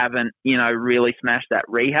just haven't, really smashed that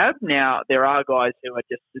rehab. Now, there are guys who are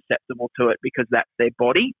just susceptible to it because that's their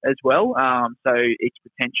body as well. So it's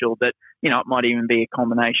potential that, it might even be a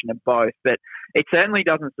combination of both. But it certainly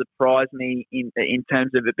doesn't surprise me in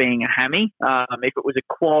terms of it being a hammy. If it was a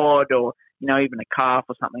quad or, even a calf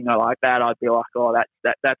or something like that, I'd be like, oh,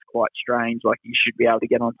 that's quite strange. Like, you should be able to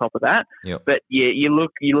get on top of that. Yep. But yeah, you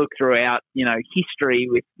look throughout, history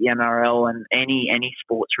with the NRL and any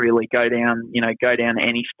sports really, go down to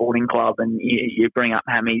any sporting club and you bring up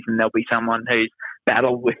hammies and there'll be someone who's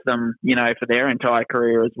battled with them, for their entire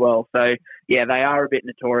career as well. So yeah, they are a bit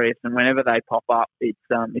notorious, and whenever they pop up,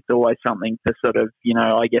 it's always something to sort of,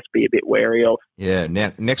 I guess, be a bit wary of. Yeah.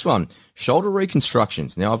 Now, next one, shoulder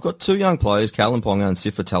reconstructions. Now, I've got two young players, Callum Ponga and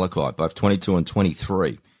Sifa Talakai, both 22 and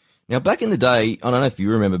 23. Now, back in the day, I don't know if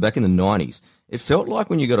you remember, back in the 90s, it felt like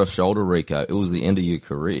when you got a shoulder reco, it was the end of your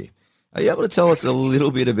career. Are you able to tell us a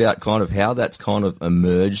little bit about kind of how that's kind of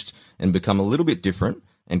emerged and become a little bit different,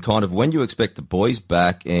 and kind of when you expect the boys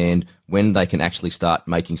back and when they can actually start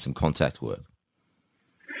making some contact work?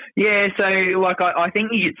 Yeah, so like I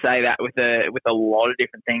think you could say that with a lot of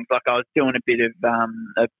different things. Like, I was doing a bit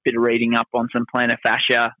of reading up on some plantar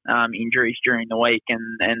fascia injuries during the week, and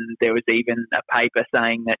there was even a paper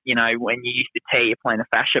saying that when you used to tear your plantar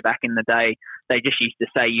fascia back in the day, they just used to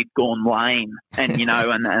say you'd gone lame, and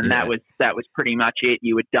and that was pretty much it.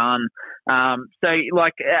 You were done. So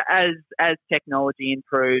like as technology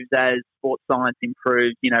improves, as sports science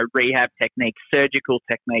improves, rehab techniques, surgical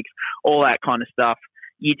techniques, all that kind of stuff,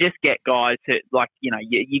 you just get guys who, like,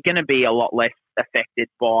 you're going to be a lot less affected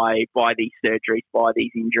by these surgeries, by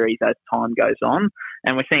these injuries as time goes on.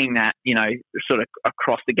 And we're seeing that, sort of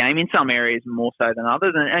across the game, in some areas more so than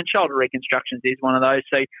others. And shoulder reconstructions is one of those.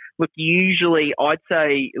 So, look, usually I'd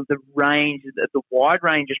say the wide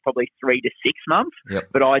range is probably 3 to 6 months, yep.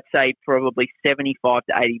 But I'd say probably 75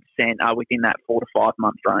 to 80% are within that 4 to 5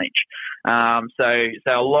 month range.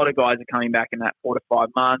 So a lot of guys are coming back in that 4 to 5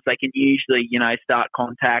 months. They can usually, start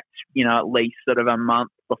contact, at least sort of a month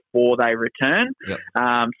before they return. Yep.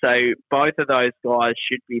 So both of those guys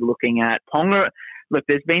should be looking at Ponga. Look,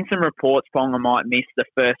 there's been some reports Ponga might miss the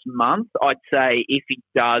first month. I'd say if he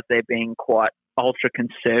does, they're being quite ultra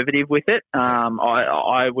conservative with it.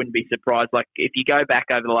 I wouldn't be surprised. Like, if you go back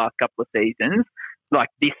over the last couple of seasons, like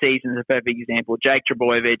this season is a perfect example. Jake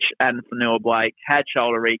Trbojevic, Adam Fanua-Blake had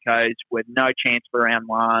shoulder recos with no chance for round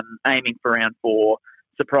 1, aiming for round 4.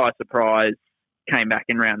 Surprise, surprise. Came back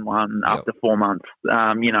in round 1 after 4 months.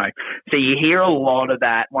 So you hear a lot of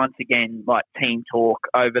that, once again, like team talk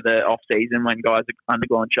over the off season when guys are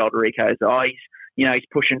undergoing shoulder recos. Oh, he's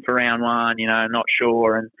pushing for round 1, not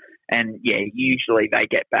sure. And yeah, usually they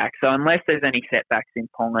get back. So unless there's any setbacks in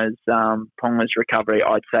Ponga's recovery,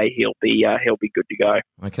 I'd say he'll be good to go.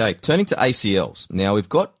 Okay, turning to ACLs. Now, we've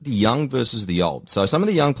got the young versus the old. So some of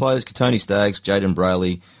the young players, Katoni Staggs, Jaden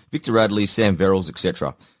Brayley, Victor Radley, Sam Verrills,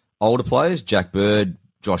 etc. Older players, Jack Bird,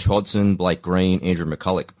 Josh Hodgson, Blake Green, Andrew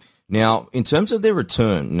McCulloch. Now, in terms of their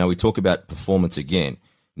return, we talk about performance again.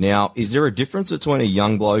 Now, is there a difference between a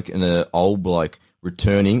young bloke and an old bloke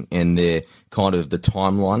returning and their kind of the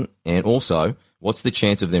timeline? And also, what's the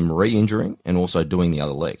chance of them re-injuring and also doing the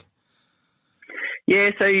other leg?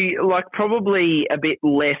 Yeah, so like probably a bit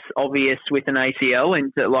less obvious with an ACL,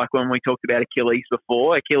 and like when we talked about Achilles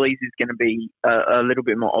before, Achilles is going to be a little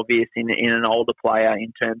bit more obvious in an older player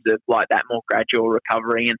in terms of like that more gradual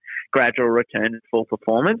recovery and gradual return to full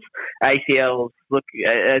performance. ACLs, look,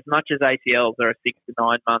 as much as ACLs are a 6 to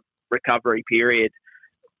 9 month recovery period,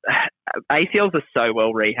 ACLs are so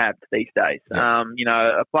well rehabbed these days. Yeah.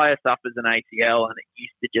 A player suffers an ACL and it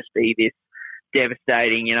used to just be this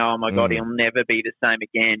devastating, oh my God, he'll never be the same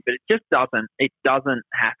again. But it doesn't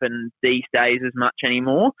happen these days as much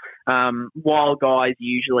anymore. While guys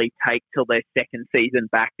usually take till their second season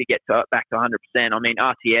back to get back to 100%. I mean,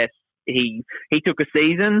 RTS, he took a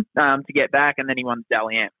season to get back, and then he won the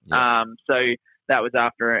Dally M. Yeah. So that was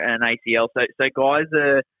after an ACL. So guys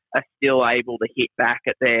are are still able to hit back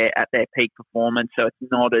at their peak performance, so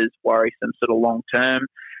it's not as worrisome sort of long term.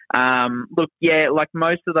 Look, yeah, like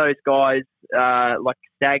most of those guys, like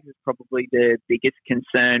Staggs is probably the biggest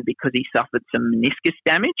concern because he suffered some meniscus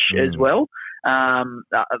damage as well.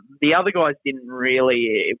 The other guys didn't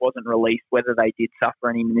really, it wasn't released whether they did suffer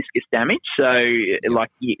any meniscus damage. So,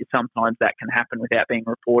 sometimes that can happen without being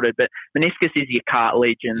reported. But meniscus is your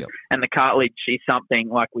cartilage, and the cartilage is something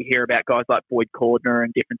like we hear about guys like Boyd Cordner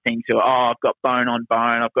and different things who are, I've got bone on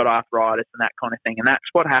bone, I've got arthritis and that kind of thing. And that's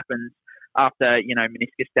what happens after,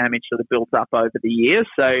 meniscus damage sort of builds up over the years.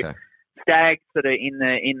 So Staggs sort of in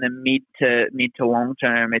the mid to long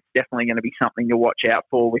term, it's definitely going to be something to watch out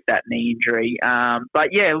for with that knee injury. But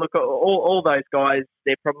yeah, look, all those guys,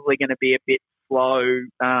 they're probably going to be a bit slow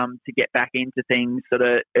to get back into things sort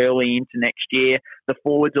of early into next year. The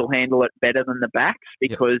forwards will handle it better than the backs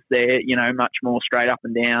because they're, much more straight up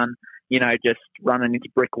and down, just running into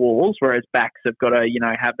brick walls, whereas backs have got to,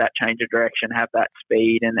 have that change of direction, have that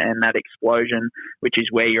speed and that explosion, which is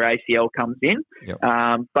where your ACL comes in.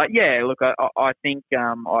 But yeah, look, I think,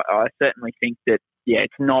 I certainly think that,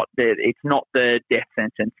 it's not the death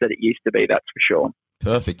sentence that it used to be, that's for sure.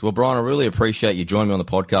 Perfect. Well, Brian, I really appreciate you joining me on the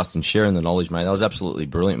podcast and sharing the knowledge, mate. That was absolutely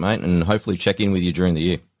brilliant, mate, and hopefully check in with you during the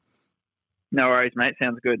year. No worries, mate.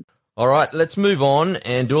 Sounds good. All right, let's move on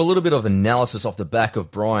and do a little bit of analysis off the back of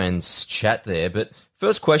Brian's chat there. But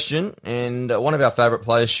first question, and one of our favourite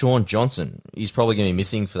players, Shaun Johnson. He's probably going to be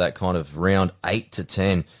missing for that kind of round 8 to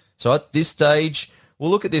 10. So at this stage, we'll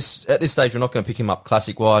look at this. At this stage, we're not going to pick him up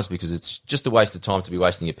classic-wise because it's just a waste of time to be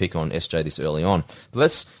wasting a pick on SJ this early on.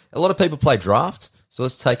 But a lot of people play draft, so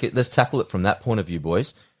let's tackle it from that point of view,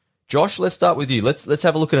 boys. Josh, let's start with you. Let's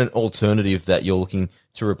have a look at an alternative that you're looking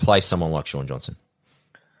to replace someone like Shaun Johnson.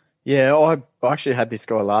 Yeah, I actually had this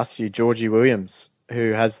guy last year, Georgie Williams,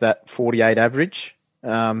 who has that 48 average.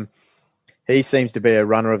 He seems to be a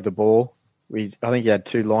runner of the ball. I think he had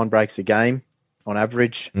 2 line breaks a game on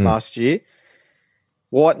average last year.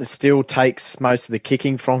 Whiten still takes most of the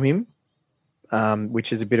kicking from him,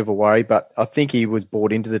 which is a bit of a worry, but I think he was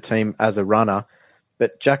brought into the team as a runner.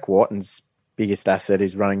 But Jack Whiten's biggest asset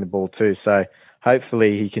is running the ball too, so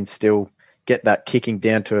hopefully he can still get that kicking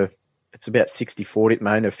down to it's about 60-40 at the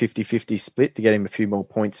moment, a 50-50 split to get him a few more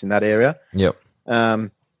points in that area. Yep.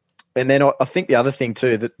 And then I think the other thing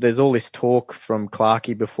too, that there's all this talk from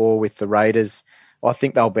Clarkey before with the Raiders. I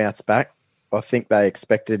think they'll bounce back. I think they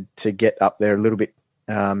expected to get up there a little bit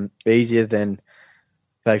easier than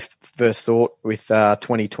they first thought with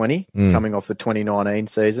 2020 coming off the 2019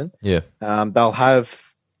 season. Yeah. They'll have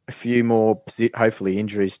a few more, hopefully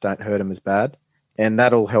injuries don't hurt him as bad. And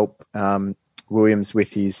that'll help Williams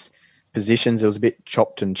with his positions. It was a bit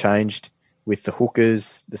chopped and changed with the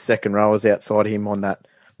hookers, the second rowers outside him on that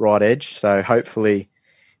right edge. So hopefully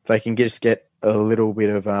if they can just get a little bit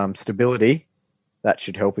of stability, that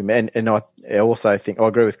should help him. And I also think, I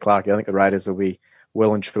agree with Clark, I think the Raiders will be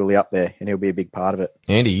well and truly up there and he'll be a big part of it.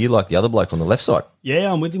 Andy, you like the other bloke on the left side.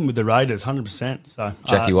 Yeah, I'm with him with the Raiders, 100%. So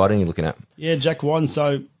Jackie Whiten you're looking at. Yeah, Jack Whiten.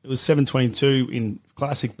 So it was 722 in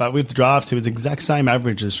Classic, but with the draft, he was the exact same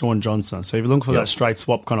average as Shaun Johnson. So if you're looking for that straight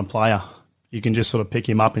swap kind of player, you can just sort of pick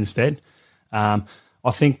him up instead. I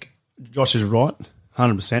think Josh is right,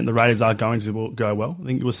 100%. The Raiders are going to go well. I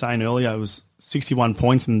think you were saying earlier it was 61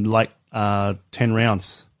 points in late 10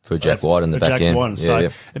 rounds. For Jack Whiten in the back end. Whiten. So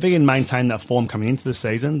if he can maintain that form coming into the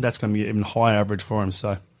season, that's going to be an even higher average for him.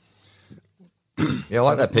 So yeah, I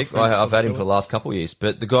like that pick. I've had him for the last couple of years.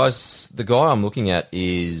 But the guy I'm looking at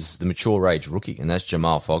is the mature age rookie, and that's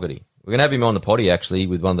Jamal Fogarty. We're going to have him on the potty, actually,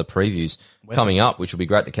 with one of the previews coming up, which will be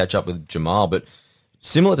great to catch up with Jamal. But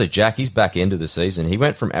similar to Jack, he's back end of the season. He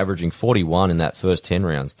went from averaging 41 in that first 10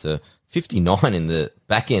 rounds to 59 in the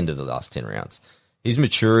back end of the last 10 rounds. His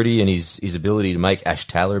maturity and his ability to make Ash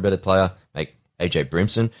Taylor a better player, make AJ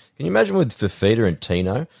Brimson. Can you imagine with Fafita and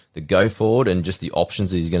Tino, the go forward and just the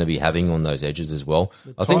options that he's going to be having on those edges as well?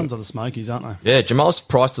 The times are the Smokies, aren't they? Yeah, Jamal's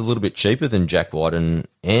priced a little bit cheaper than Jack Whiten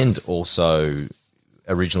and also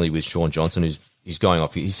originally with Shaun Johnson, who's going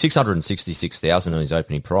off. He's $666,000 on his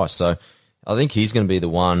opening price. So I think he's going to be the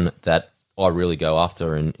one that I really go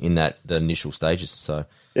after in the initial stages. So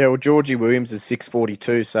yeah, well, Georgie Williams is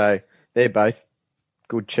 642, so they're both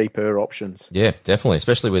good, cheaper options. Yeah, definitely,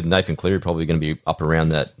 especially with Nathan Cleary probably going to be up around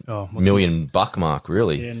that $1 million mark,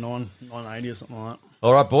 really. Yeah, 980 or something like that.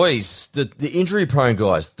 All right, boys, the injury-prone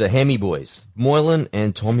guys, the Hemi boys, Moylan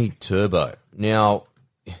and Tommy Turbo. Now,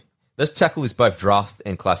 let's tackle this both draft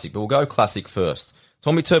and classic, but we'll go classic first.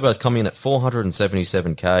 Tommy Turbo's coming in at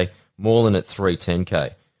 $477K, Moylan at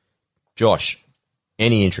 $310K. Josh,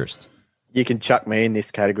 any interest? You can chuck me in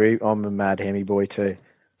this category. I'm a mad Hemi boy too.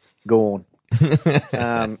 gone.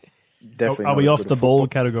 Definitely. Are we off the ball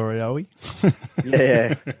category, are we?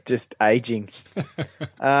 Yeah, just aging.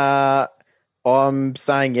 I'm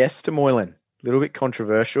saying yes to Moylan. A little bit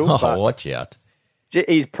controversial. Oh, but watch out.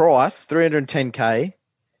 he's priced 310K,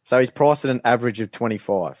 so he's priced at an average of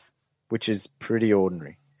 25, which is pretty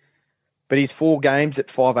ordinary. But he's 4 games at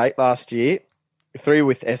 5'8" last year, 3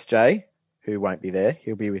 with SJ, who won't be there.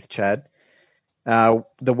 He'll be with Chad. The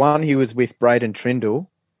one he was with Braden Trindle,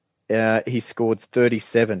 he scored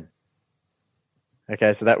 37.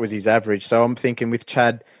 Okay, so that was his average. So I'm thinking with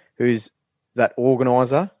Chad, who's that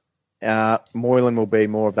organiser, Moylan will be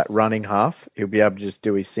more of that running half. He'll be able to just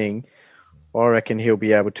do his thing. I reckon he'll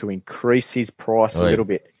be able to increase his price a little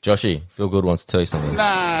bit. Joshy, Feel Good wants to tell you something.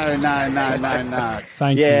 No.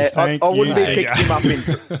 Thank you. I wouldn't be picking him up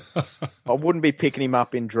I wouldn't be picking him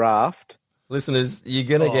up in draft. Listeners, you're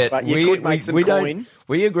gonna get. But you could make some coin.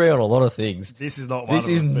 We agree on a lot of things. This is not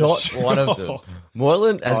one of them.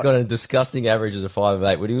 Moylan has got a disgusting average as a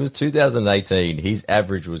 5'8". When he was 2018, his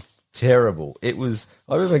average was terrible. I've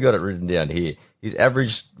even got it written down here. His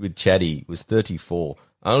average with Chatty was 34.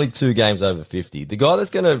 Only 2 games over 50. The guy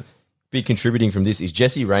that's going to be contributing from this is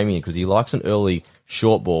Jesse Ramian because he likes an early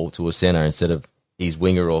short ball to a centre instead of his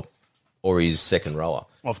winger or his second rower.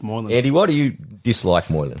 Off Moylan. Andy, why do you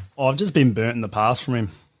dislike Moylan? I've just been burnt in the past from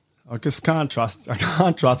him. I just can't trust.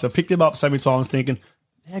 I picked him up so many times thinking,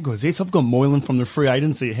 how good is this? I've got Moylan from the free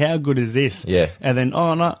agency. How good is this? Yeah. And then,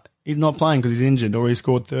 oh, no, he's not playing because he's injured or he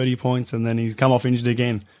scored 30 points and then he's come off injured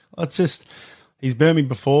again. It's just, he's burnt me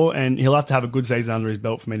before and he'll have to have a good season under his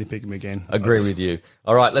belt for me to pick him again. Agree with you.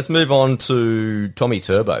 All right, let's move on to Tommy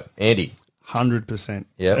Turbo. Andy. 100%.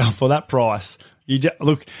 Yeah. For that price.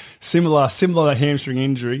 Look, similar hamstring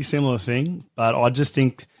injury, similar thing, but I just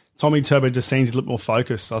think Tommy Turbo just seems a little more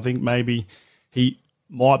focused. I think maybe he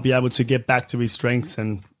might be able to get back to his strengths,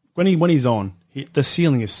 and when he's on, the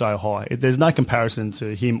ceiling is so high. There's no comparison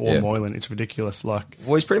to him or Moylan. It's ridiculous. Well,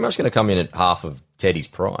 he's pretty much going to come in at half of Teddy's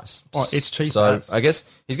price. Oh, it's cheap. So I guess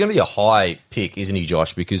he's going to be a high pick, isn't he,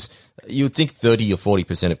 Josh? Because you would think 30 or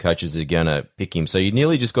 40% of coaches are going to pick him. So you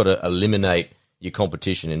nearly just got to eliminate your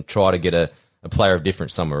competition and try to get a player of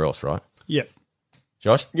difference somewhere else, right? Yeah.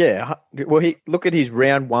 Josh? Yeah. Well, look at his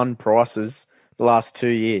round 1 prices the last 2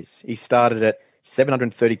 years. He started at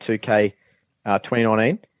 732K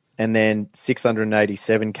 2019 and then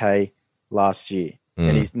 687K last year.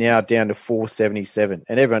 And he's now down to 477.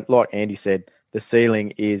 And everyone, like Andy said, the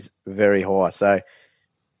ceiling is very high. So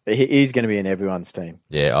he's going to be in everyone's team.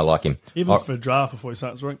 Yeah, I like him. Even for draft before he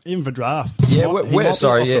starts running. Even for draft. Yeah,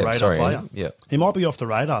 sorry, Andy. Yeah. He might be off the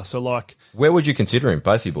radar. So, where would you consider him,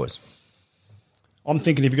 both of you boys? I'm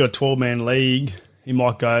thinking if you've got a 12-man league, he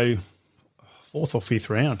might go 4th or 5th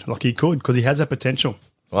round. He could because he has that potential.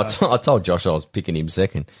 So. I told Josh I was picking him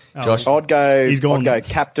second. Josh, I'd go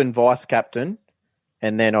captain, vice captain,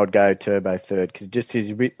 and then I'd go Turbo third because just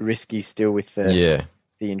he's risky still with the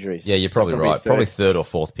injuries. Yeah, you're probably right. Probably 3rd or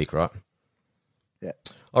 4th pick, right? Yeah.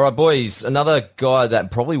 All right, boys. Another guy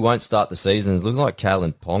that probably won't start the season is looking like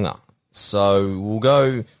Kalen Ponga. So we'll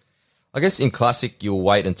go. I guess in classic, you'll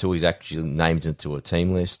wait until he's actually named into a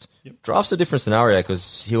team list. Yep. Draft's a different scenario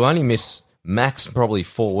because he'll only miss max probably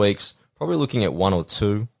 4 weeks, probably looking at 1 or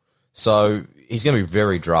 2. So he's going to be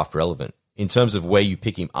very draft relevant. In terms of where you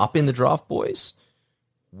pick him up in the draft, boys,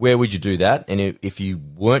 where would you do that? And if you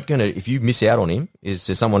miss out on him, is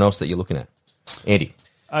there someone else that you're looking at? Andy.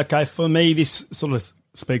 Okay, for me, this sort of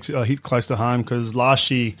speaks hit close to home because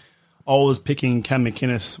last year I was picking Cam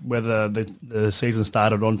McInnes whether the season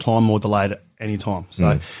started on time or delayed at any time.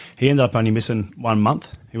 So he ended up only missing 1 month.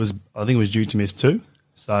 I think he was due to miss 2.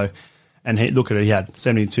 So, and look at it, he had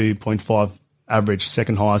 72.5 average,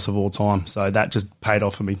 second highest of all time. So that just paid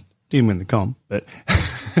off for me. Didn't win the comp, but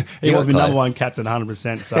he was my number 1 captain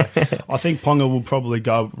 100%. So I think Ponga will probably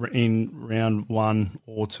go in round 1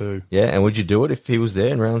 or 2. Yeah, and would you do it if he was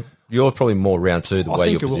there in round? You're probably more round 2 the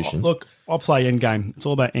way you're positioned. Look, I'll play endgame. It's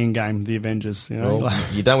all about endgame, the Avengers.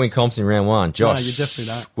 You don't win comps in round 1. Josh, no, you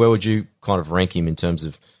definitely don't. Where would you kind of rank him in terms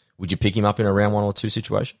of, would you pick him up in a round 1 or 2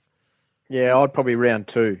 situation? Yeah, I'd probably round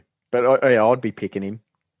 2. But I'd be picking him.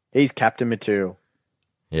 He's captain material.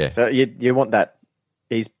 Yeah. So you want that.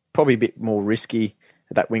 He's probably a bit more risky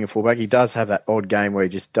at that winger fullback. He does have that odd game where he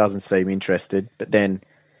just doesn't seem interested, but then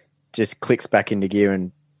just clicks back into gear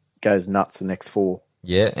and goes nuts the next 4.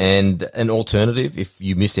 Yeah, and an alternative if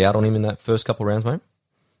you missed out on him in that first couple of rounds, mate?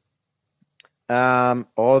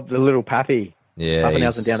 The little Pappy. Yeah.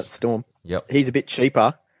 Pappenhausen down at Storm. Yep. He's a bit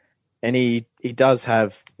cheaper, and he does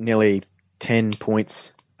have nearly 10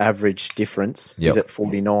 points average difference. Yep. He's at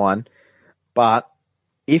 49. But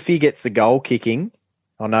if he gets the goal kicking,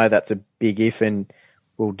 I know that's a big if, and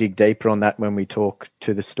we'll dig deeper on that when we talk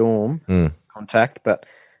to the Storm contact. But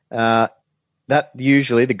that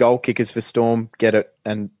usually the goal kickers for Storm get it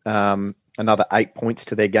and another 8 points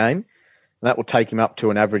to their game. And that will take him up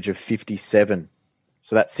to an average of 57.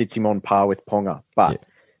 So that sits him on par with Ponga. But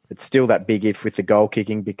it's still that big if with the goal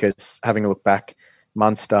kicking, because having a look back,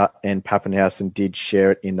 Munster and Pappenhausen did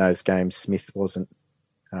share it in those games. Smith wasn't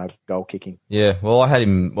goal kicking. Yeah, well, I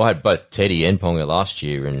had both Teddy and Ponga last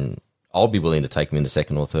year, and I'll be willing to take him in the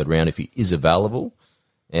second or third round if he is available.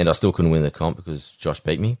 And I still couldn't win the comp because Josh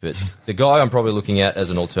beat me. But the guy I'm probably looking at as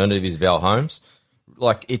an alternative is Val Holmes.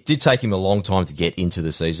 Like, it did take him a long time to get into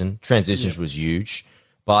the season. Transitions was huge,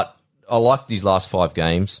 but I liked his last 5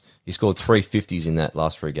 games. He scored 350s in that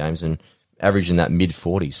last 3 games and averaging that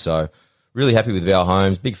mid-40s. So really happy with Val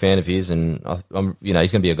Holmes. Big fan of his, and I'm he's going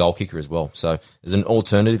to be a goal kicker as well. So as an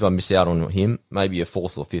alternative, I miss out on him. Maybe a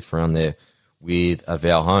 4th or 5th round there with a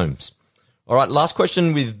Val Holmes. All right, last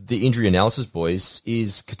question with the injury analysis, boys,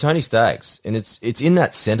 is Kotoni Staggs. And it's in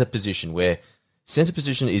that centre position where centre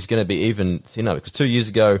position is going to be even thinner, because 2 years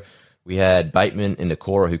ago we had Bateman and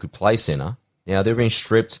Nakora who could play centre. Now they're being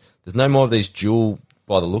stripped. There's no more of these dual,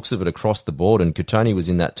 by the looks of it, across the board, and Kotoni was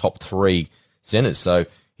in that top 3 centres. So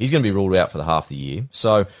he's going to be ruled out for the half the year.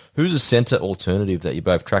 So who's a centre alternative that you're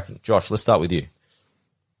both tracking? Josh, let's start with you.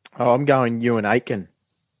 Oh, I'm going Ewan Aitken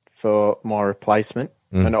for my replacement.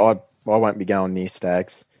 And I won't be going near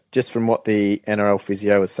Staggs, just from what the NRL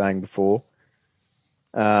physio was saying before.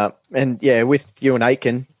 With Ewan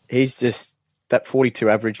Aitken, he's just that 42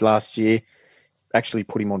 average last year actually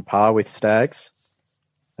put him on par with Staggs.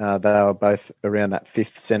 They were both around that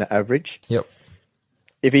 5th centre average. Yep.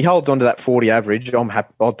 If he holds on to that 40 average, I'm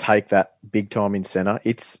happy. I'll take that big time in centre.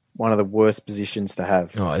 It's one of the worst positions to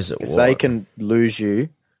have. Oh, is it? Because they can lose you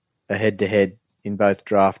a head-to-head in both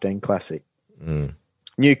draft and classic.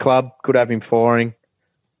 New club, could have him firing.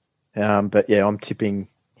 But, yeah, I'm tipping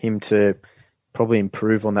him to probably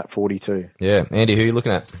improve on that 42. Yeah. Andy, who are you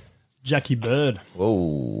looking at? Jackie Bird.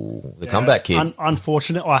 Whoa, the comeback kid.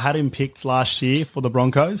 Unfortunate. I had him picked last year for the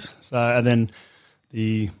Broncos. And then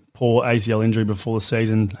the poor ACL injury before the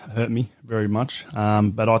season hurt me very much.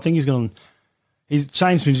 But I think he's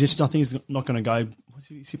changed position. I think he's not going to go.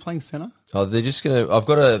 Is he playing centre? Oh, they're just going to. I've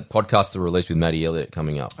got a podcast to release with Matty Elliott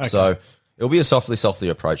coming up. Okay. So it'll be a softly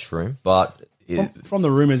approach for him. But from the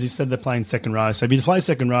rumours, he said they're playing second row. So if you play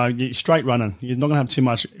second row, you're straight running. You're not going to have too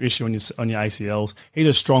much issue on your ACLs. He's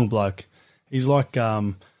a strong bloke. He's like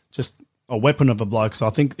just a weapon of a bloke. So I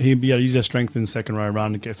think he'll be able to use their strength in second row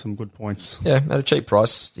run to get some good points. Yeah, at a cheap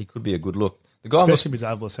price, he could be a good look. The guy especially if he's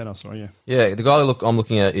able to centre, sorry, yeah. Yeah, the guy I'm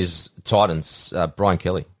looking at is Titans, Brian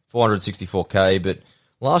Kelly, 464K. But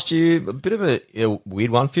last year, a bit of a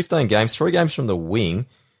weird one, 15 games, 3 games from the wing.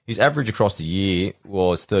 His average across the year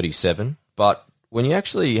was 37. But when you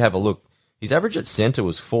actually have a look, his average at centre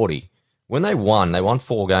was 40. When they won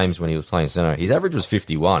 4 games when he was playing centre. His average was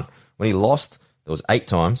 51. When he lost, there was 8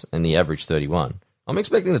 times, and the average 31. I'm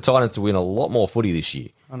expecting the Titans to win a lot more footy this year.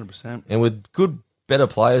 100%. And with better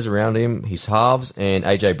players around him, his halves and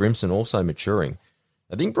AJ Brimson also maturing.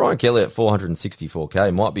 I think Brian Kelly at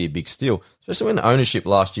 464K might be a big steal, especially when ownership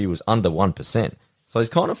last year was under 1%. So he's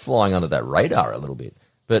kind of flying under that radar a little bit.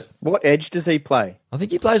 But what edge does he play? I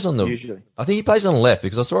think he plays on usually. I think he plays on the left,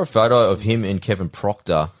 because I saw a photo of him and Kevin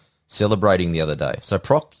Proctor celebrating the other day. So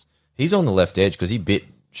he's on the left edge because he bit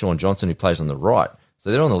Sean Johnson, who plays on the right.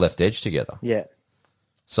 So they're on the left edge together. Yeah.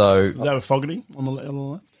 So is that with Fogarty on the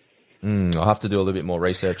left? I'll have to do a little bit more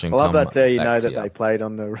research. And I love that you know that they played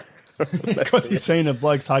on the because he's seen the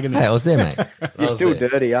blokes hugging him. Hey, I was there, mate. You're still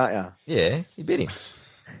dirty, aren't you? Yeah, he bit him.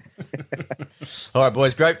 All right,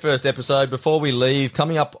 boys, great first episode. Before we leave,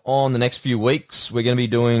 coming up on the next few weeks, we're going to be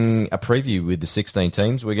doing a preview with the 16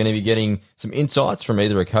 teams. We're going to be getting some insights from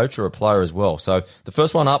either a coach or a player as well. So the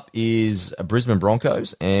first one up is Brisbane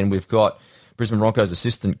Broncos, and we've got Brisbane Broncos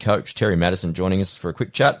assistant coach Terry Madison joining us for a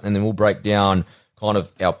quick chat, and then we'll break down kind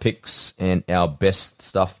of our picks and our best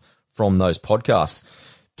stuff from those podcasts.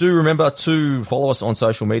 Do remember to follow us on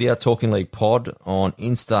social media, Talking League Pod on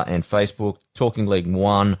Insta and Facebook, Talking League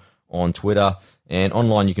 1 on Twitter, and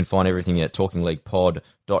online you can find everything at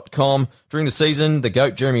talkingleaguepod.com. During the season, the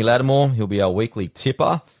GOAT, Jeremy Lattimore, he'll be our weekly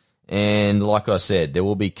tipper. And like I said, there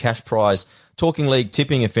will be cash prize Talking League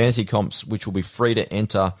tipping and fantasy comps, which will be free to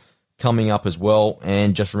enter coming up as well.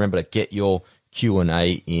 And just remember to get your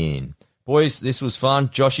Q&A in. Boys, this was fun.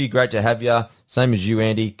 Joshy, great to have you. Same as you,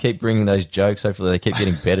 Andy. Keep bringing those jokes. Hopefully they keep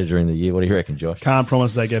getting better during the year. What do you reckon, Josh? Can't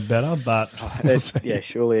promise they get better, but... yeah,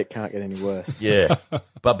 surely it can't get any worse. Yeah.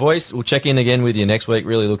 But, boys, we'll check in again with you next week.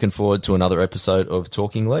 Really looking forward to another episode of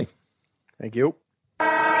Talking League. Thank you.